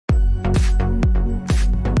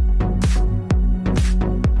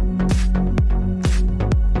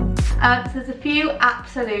So there's a few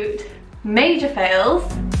absolute major fails.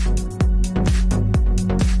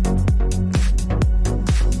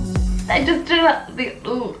 I just do that.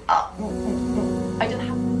 I just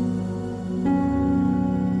have.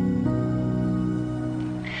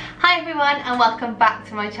 Hi everyone and welcome back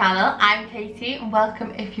to my channel. I'm Katie and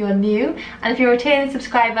welcome if you're new, and if you're a returning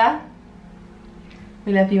subscriber,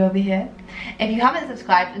 we love you over here. If you haven't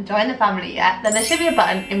subscribed and joined the family yet, then there should be a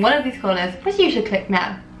button in one of these corners which you should click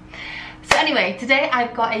now. So anyway, today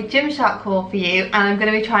I've got a Gymshark haul for you and I'm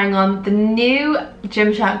going to be trying on the new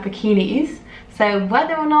Gymshark bikinis. So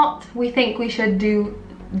whether or not we think we should do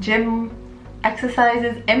gym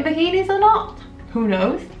exercises in bikinis or not, who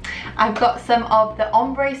knows. I've got some of the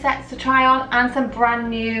ombre sets to try on and some brand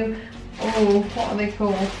new, oh, what are they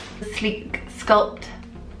called? The Sleek Sculpt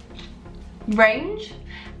range.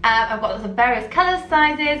 I've got lots of various colours,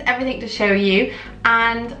 sizes, everything to show you,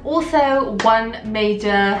 and also one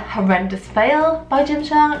major horrendous fail by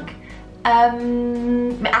Gymshark.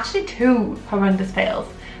 Actually two horrendous fails.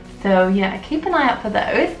 So yeah, keep an eye out for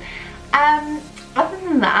those. Other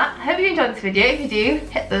than that, I hope you enjoyed this video. If you do,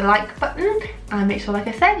 hit the like button and make sure, like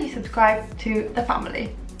I said, you subscribe to the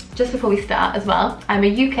family. Just before we start as well, I'm a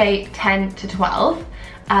UK 10 to 12.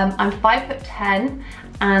 I'm 5'10"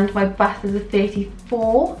 and my bust is a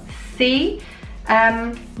 34C,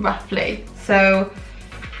 roughly. So,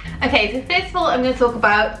 okay, so first of all, I'm going to talk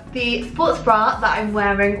about the sports bra that I'm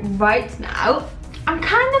wearing right now. I'm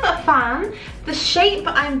kind of a fan. The shape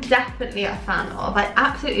I'm definitely a fan of. I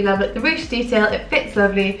absolutely love it. The ruched detail, it fits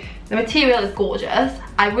lovely. The material is gorgeous.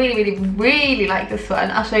 I really like this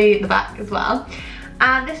one. I'll show you the back as well.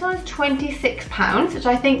 And this one is £26, which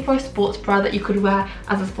I think for a sports bra that you could wear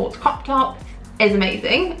as a sports crop top is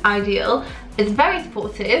amazing, ideal. It's very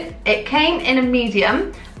supportive. It came in a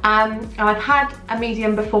medium. And I've had a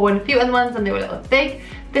medium before in a few other ones and they were a little bit big.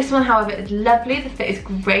 This one, however, is lovely. The fit is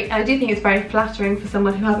great. And I do think it's very flattering for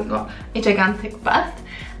someone who hasn't got a gigantic bust.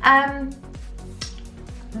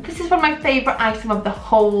 This is one of my favourite items of the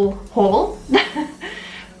whole haul.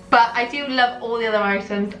 But I do love all the other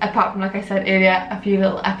items, apart from, like I said earlier, a few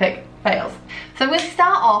little epic fails. So I'm going to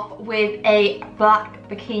start off with a black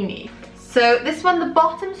bikini. So this one, the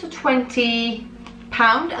bottoms were £20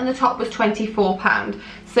 and the top was £24.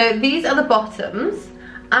 So these are the bottoms.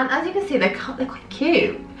 And as you can see, they're quite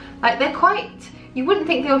cute. Like, they're quite, you wouldn't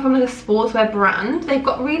think they were from like a sportswear brand. They've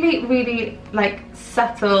got really like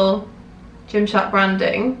subtle Gymshark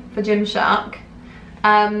branding for Gymshark.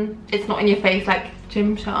 It's not in your face like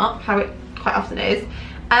Gymshark, how it quite often is.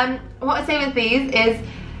 What I say with these is,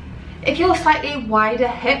 if you're slightly wider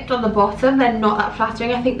hipped on the bottom, they're not that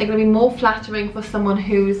flattering. I think they're going to be more flattering for someone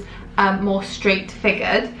who's more straight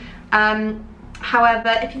figured.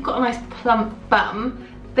 However, if you've got a nice plump bum,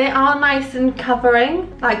 they are nice and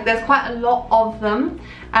covering. Like, there's quite a lot of them.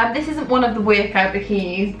 This isn't one of the workout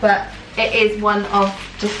bikinis, but it is one of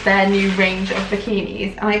just their new range of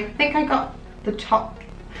bikinis. And I think I got the top.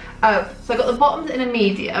 Oh, so I got the bottoms in a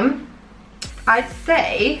medium. I'd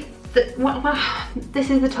say that, well, this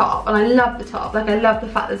is the top, and I love the top. Like, I love the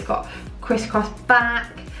fact that it's got crisscross back.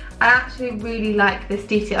 I actually really like this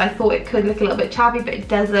detail. I thought it could look a little bit chabby, but it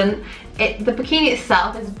doesn't. The bikini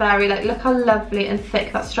itself is very, like, look how lovely and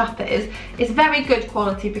thick that strap is. It's very good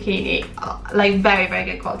quality bikini, like very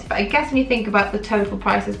good quality. But I guess when you think about the total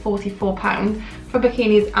price is £44 for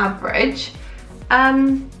bikini's average.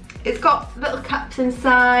 It's got little cups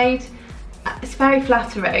inside. It's very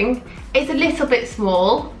flattering. It's a little bit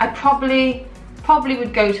small. I probably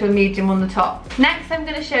would go to a medium on the top. Next, I'm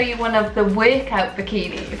going to show you one of the workout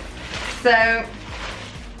bikinis. So I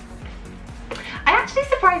actually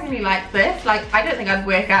surprisingly like this. Like, I don't think I'd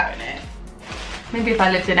work out in it. Maybe if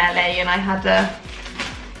I lived in LA and I had a,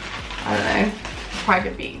 I don't know,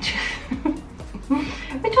 private beach.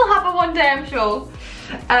 Which will happen one day, I'm sure.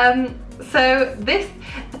 So this,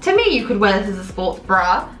 to me, you could wear this as a sports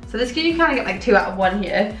bra. So this, you kind of get like 2 out of 1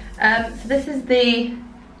 here. So this is the,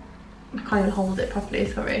 I can't even hold it properly,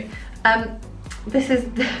 sorry. This is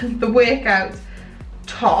the workout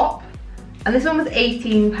top, and this one was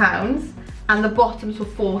 £18 and the bottoms were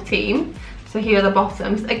 14. So here are the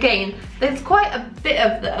bottoms. Again, there's quite a bit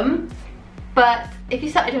of them, but if you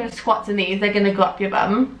started doing squats in these, they're gonna go up your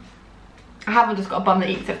bum. I haven't just got a bum that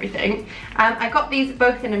eats everything. I got these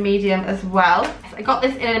both in a medium as well. So I got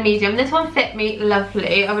this in a medium. This one fit me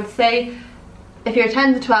lovely. I would say if you're a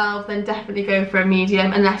 10 to 12, then definitely go for a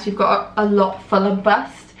medium, unless you've got a lot fuller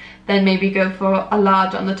bust, then maybe go for a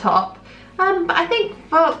large on the top. But I think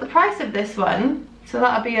for the price of this one, so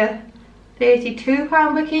that would be a £32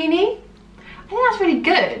 bikini, I think that's really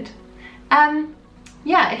good.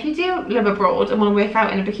 yeah, if you do live abroad and want to work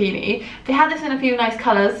out in a bikini, they had this in a few nice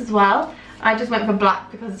colours as well. I just went for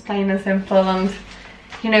black because it's plain and simple, and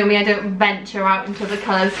you know me, I don't venture out into the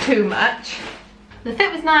colours too much. The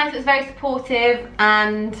fit was nice, it was very supportive,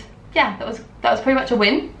 and yeah, that was pretty much a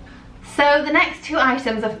win. So the next two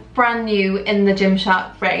items are brand new in the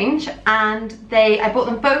Gymshark range, and I bought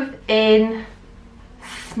them both in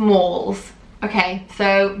smalls. Okay,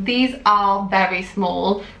 so these are very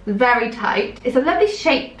small, very tight. It's a lovely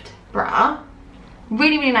shaped bra,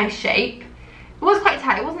 really, really nice shape. It was quite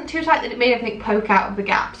tight, it wasn't too tight that it made everything poke out of the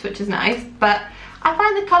gaps, which is nice, but I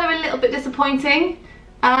find the colour a little bit disappointing.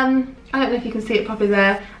 I don't know if you can see it properly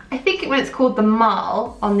there. I think when it's called the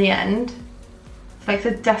marl on the end, it's like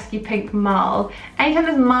a dusky pink marl. Anytime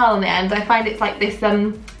there's marl on the end, I find it's like this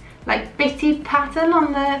like bitty pattern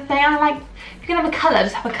on the thing. I like, if you're gonna have a colour,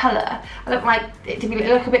 just have a colour. I don't like it to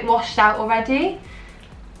look a bit washed out already.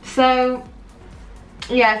 So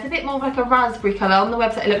yeah, it's a bit more of like a raspberry colour. On the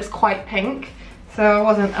website it looks quite pink, so I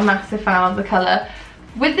wasn't a massive fan of the colour.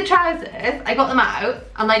 With the trousers, I got them out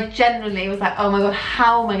and I generally was like, oh my god,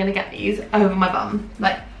 how am I gonna get these over my bum?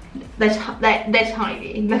 Like, they're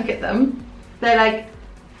tiny, look at them. They're like,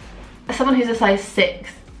 someone who's a size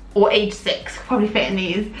 6 or age 6 could probably fit in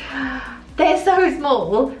these. They're so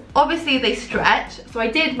small. Obviously they stretch, so I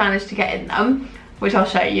did manage to get in them, which I'll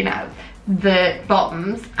show you now, the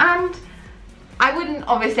bottoms. And I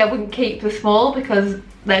wouldn't keep the small because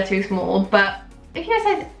they're too small, but if you're a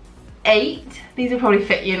size 8, these will probably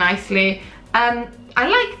fit you nicely. I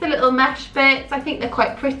like the little mesh bits, I think they're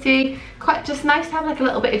quite pretty, quite just nice to have like a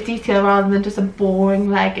little bit of detail rather than just a boring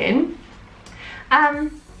legging.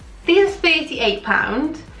 These are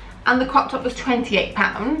 £38 and the crop top was £28.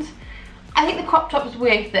 I think the crop top was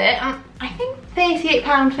worth it, and I think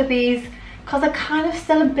 £38 for these because they're kind of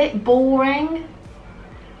still a bit boring.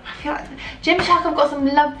 I feel like Gymshark have got some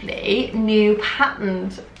lovely new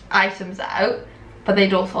patterned items out, but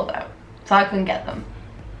they'd all sold out, so I couldn't get them.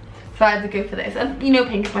 So I had to go for this. And you know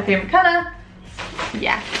pink is my favourite colour.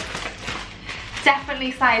 Yeah.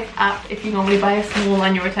 Definitely size up if you normally buy a small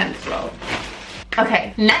on your return to roll.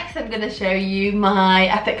 Okay, next I'm going to show you my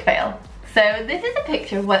epic fail. So this is a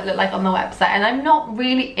picture of what it looked like on the website, and I'm not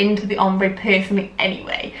really into the ombre personally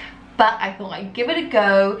anyway, but I thought I'd give it a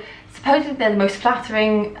go. Supposedly they're the most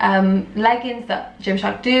flattering leggings that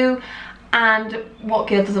Gymshark do, and what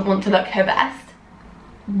girl doesn't want to look her best?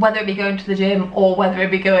 Whether it be going to the gym or whether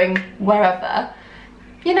it be going wherever.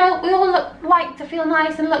 You know, we all like to feel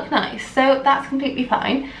nice and look nice, so that's completely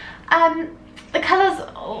fine. The colours,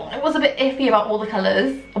 I was a bit iffy about all the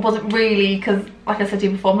colours. I wasn't really, because like I said to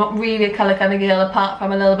you before, I'm not really a colour kind of girl apart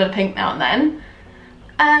from a little bit of pink now and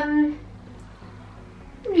then.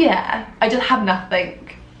 Yeah, I just have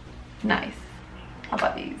nothing nice. How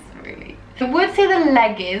about these, really? I would say the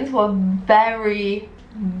leggings were very,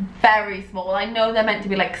 very small. I know they're meant to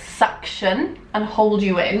be like suction and hold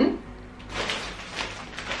you in,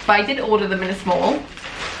 but I did order them in a small,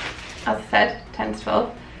 as I said, 10 to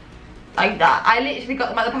 12. Like that. I literally got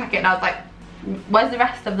them out of the packet and I was like, where's the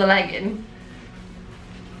rest of the legging?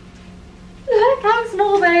 Look how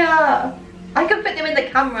small they are. I can fit them in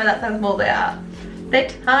the camera, that's how small they are. They're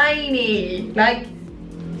tiny, like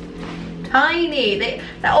tiny. They're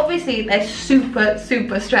obviously they're super,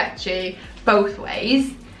 super stretchy both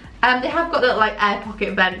ways. They have got little like air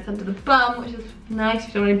pocket vents under the bum, which is nice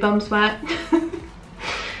if you don't want any bum sweat.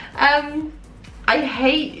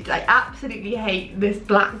 I absolutely hate this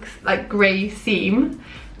black, like grey seam.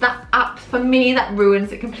 For me, that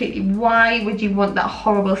ruins it completely. Why would you want that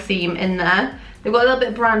horrible seam in there? They've got a little bit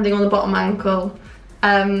of branding on the bottom ankle.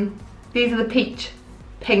 These are the peach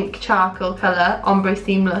pink charcoal colour, ombre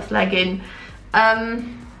seamless legging.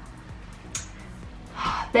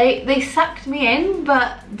 They sucked me in,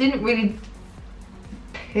 but didn't really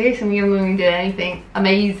personally do anything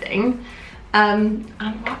amazing. And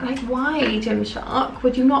like, why, Gymshark,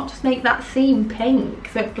 would you not just make that seam pink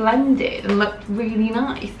so it blended and looked really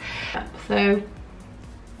nice? So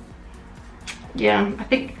yeah, I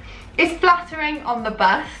think it's flattering on the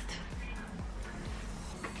bust.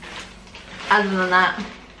 Other than that,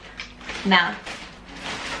 nah.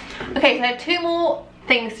 Okay, so I have two more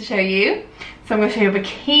things to show you. So I'm going to show you a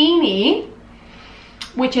bikini,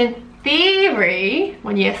 which in theory,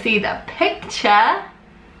 when you see the picture,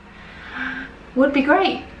 would be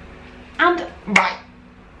great. And right,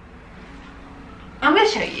 I'm going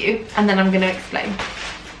to show you and then I'm going to explain.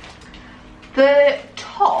 The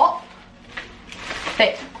top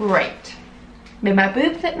fit great. Made my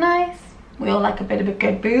boobs look nice. We all like a bit of a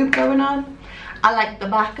good boob going on. I like the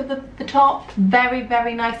back of the top. Very,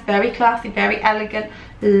 very nice, very classy, very elegant,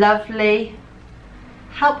 lovely.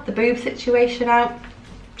 help the boob situation out.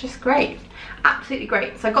 Just great, absolutely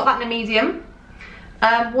great. So I got that in a medium.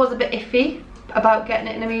 Was a bit iffy about getting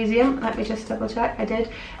it in a medium. Let me just double check. I did,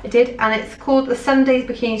 and it's called the Sundays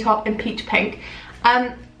bikini top in peach pink.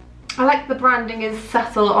 I like the branding is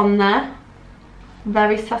subtle on there,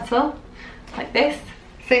 very subtle, like this.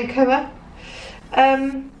 Same colour. I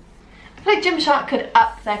feel like Gymshark could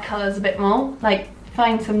up their colours a bit more, like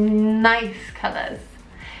find some nice colours.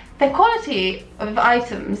 Their quality of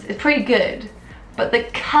items is pretty good, but the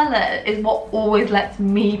colour is what always lets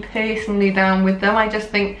me personally down with them. I just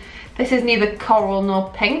think this is neither coral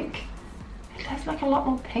nor pink. It does like a lot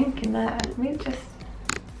more pink in there. Let me just...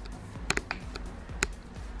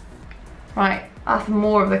 Right, that's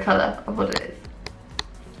more of the colour of what it is.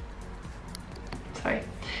 Sorry,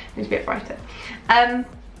 needs to be a bit brighter.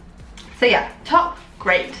 So yeah, top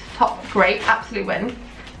great, absolute win.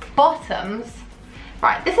 Bottoms,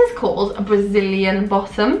 right, this is called a Brazilian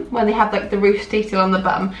bottom, when they have like the ruche detail on the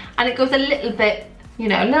bum, and it goes a little bit, you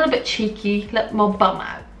know, a little bit cheeky, a little more bum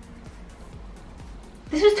out.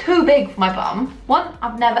 This was too big for my bum. One,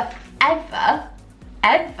 I've never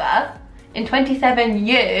ever in 27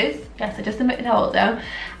 years, yes, I just admitted how old I am,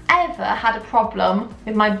 ever had a problem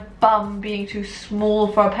with my bum being too small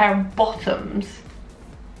for a pair of bottoms.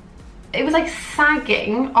 It was like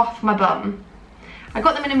sagging off my bum. I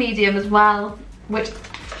got them in a medium as well, which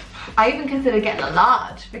I even considered getting a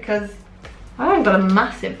large because I haven't got a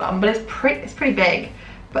massive bum, but it's pretty big.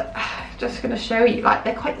 But just gonna show you, like,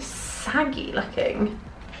 they're quite saggy looking.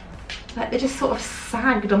 Like, they just sort of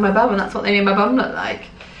sagged on my bum, and that's what they made my bum look like,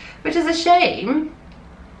 which is a shame.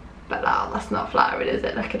 But oh, that's not flattering, is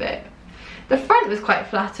it? Look at it. The front was quite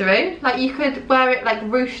flattering. Like, you could wear it like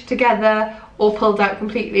ruched together or pulled out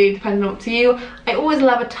completely, depending on up to you. I always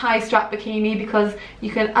love a tie strap bikini because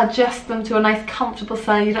you can adjust them to a nice comfortable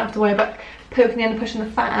size. You don't have to worry about poking in and pushing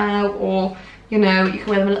the fat out, or, you know, you can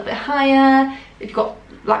wear them a little bit higher. If you've got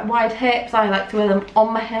like wide hips, I like to wear them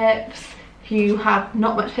on my hips. If you have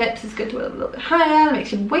not much hips, it's good to wear them a little bit higher. It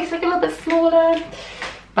makes your waist look a little bit smaller.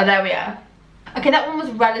 But there we are. Okay, that one was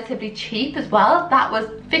relatively cheap as well. That was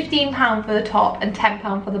 £15 for the top and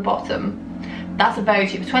 £10 for the bottom. That's a very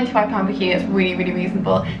cheap, £25 bikini. It's really, really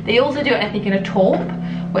reasonable. They also do it, I think, in a taupe,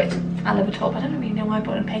 which I love a taupe. I don't really know why I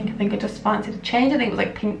bought it in pink. I think I just fancied a change. I think it was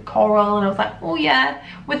like pink coral, and I was like, oh yeah,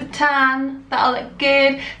 with a tan, that'll look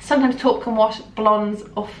good. Sometimes taupe can wash blondes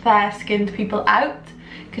or fair-skinned people out.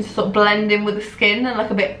 Can sort of blend in with the skin and look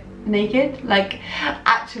a bit naked. Like,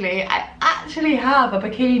 actually, I actually have a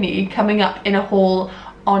bikini coming up in a haul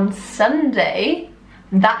on Sunday.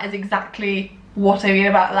 That is exactly what I mean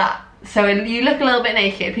about that. So you look a little bit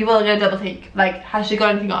naked, people are going to double take, like, has she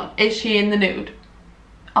got anything on? Is she in the nude?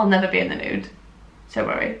 I'll never be in the nude, don't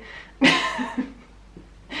worry.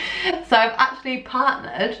 So I've actually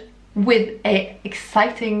partnered with an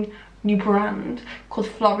exciting new brand called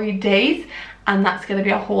Florid Days, and that's going to be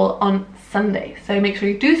a haul on Sunday. So make sure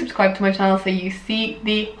you do subscribe to my channel so you see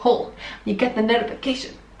the haul, you get the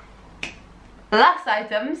notification. Last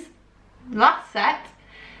items, last set,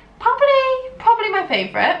 probably my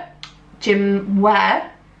favourite. Gym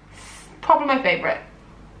wear, probably my favourite.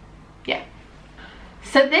 Yeah.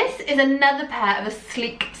 So this is another pair of a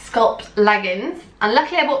sleek sculpt leggings, and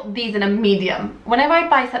luckily I bought these in a medium. Whenever I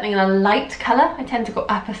buy something in a light colour, I tend to go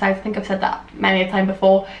up a size. I think I've said that many a time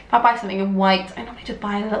before. If I buy something in white, I normally just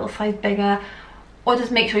buy a little size bigger, or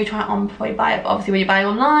just make sure you try it on before you buy it. But obviously when you buy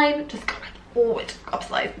online, just go like, oh, it's up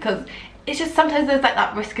size, because it's just sometimes there's like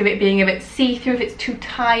that risk of it being a bit see-through if it's too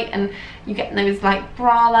tight, and you get those like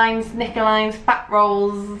bra lines, knicker lines, fat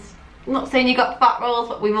rolls. I'm not saying you got fat rolls,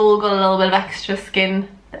 but we've all got a little bit of extra skin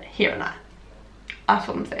here and there. That's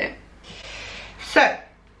what I'm saying. So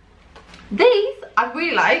these I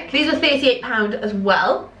really like. These were £38 as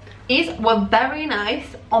well. These were very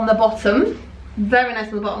nice on the bottom. Very nice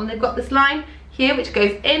on the bottom. They've got this line here which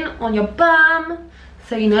goes in on your bum.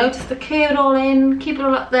 So, you know, just to curve it all in, keep it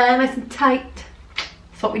all up there, nice and tight.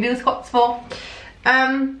 That's what we do the squats for.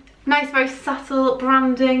 Nice, very subtle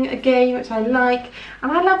branding again, which I like.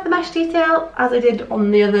 And I love the mesh detail, as I did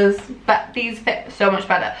on the others, but these fit so much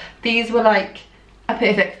better. These were like a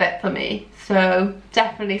perfect fit for me. So,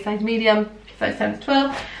 definitely size medium, size 10 to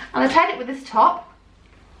 12. And I paired it with this top.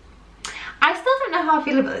 I still don't know how I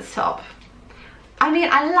feel about this top. I mean,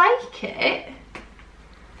 I like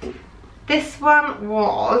it. This one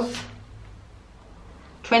was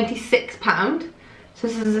 £26. So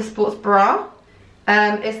this is a sports bra.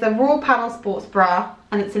 It's the Raw Panel sports bra,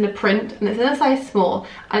 and it's in a print, and it's in a size small.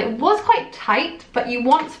 And it was quite tight, but you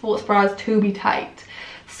want sports bras to be tight.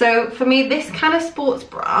 So for me, this kind of sports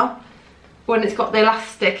bra, when it's got the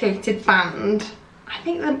elasticated band, I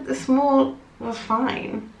think the small was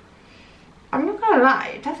fine. I'm not gonna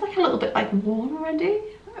lie, it does look a little bit like worn already,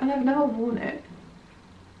 and I've never worn it.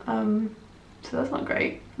 So that's not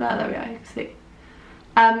great. No, there we are, you can see.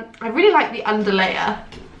 I really like the underlayer.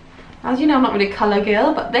 As you know, I'm not really a colour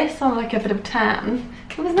girl, but this on like a bit of tan,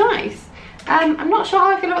 it was nice. I'm not sure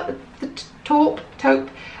how I feel about the taupe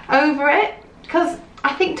over it, because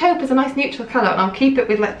I think taupe is a nice neutral colour, and I'll keep it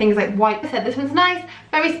with like things like white. Like I said, this one's nice,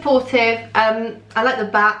 very supportive. I like the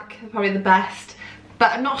back, probably the best,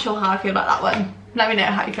 but I'm not sure how I feel about that one. Let me know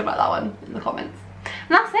how you feel about that one in the comments. And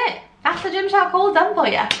that's it. That's the Gymshark haul done for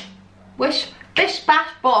you. Wish, bish, bash,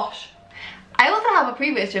 bosh. I also have a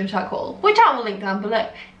previous Gymshark haul, which I will link down below,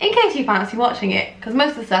 in case you fancy watching it, because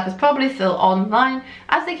most of the stuff is probably still online,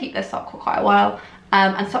 as they keep their stock for quite a while,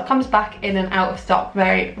 and stock comes back in and out of stock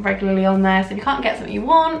very regularly on there, so if you can't get something you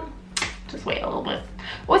want, just wait a little bit.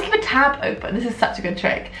 Always keep a tab open. This is such a good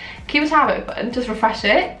trick. Keep a tab open, just refresh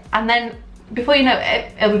it, and then before you know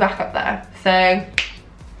it, it'll be back up there. So,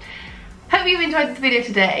 hope you enjoyed this video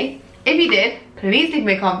today. If you did, please leave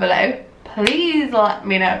me a comment below. Please let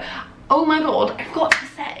me know. Oh my god, I forgot to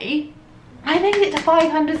say, I made it to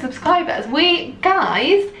 500 subscribers.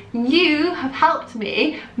 Guys, you have helped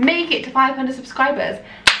me make it to 500 subscribers.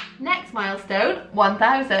 Next milestone,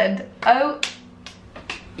 1,000. Oh,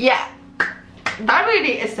 yeah. That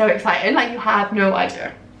really is so exciting, like you have no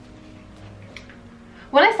idea.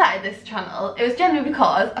 When I started this channel, it was generally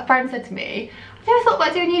because a friend said to me, I've never thought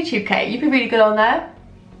about doing YouTube, Kate, you'd be really good on there.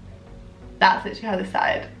 That's literally how this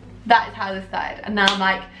started. That is how this started. And now I'm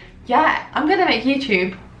like, yeah, I'm gonna make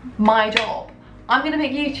YouTube my job. I'm gonna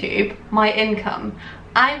make YouTube my income.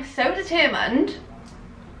 I'm so determined,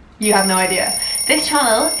 you have no idea. This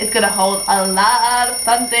channel is gonna hold a lot of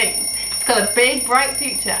fun things. It's got a big, bright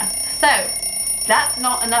future. So, that's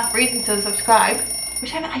not enough reason to subscribe,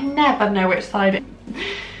 whichever, I never know which side it is.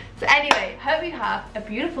 So anyway, hope you have a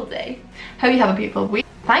beautiful day. Hope you have a beautiful week.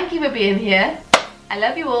 Thank you for being here. I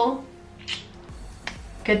love you all.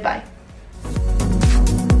 Goodbye.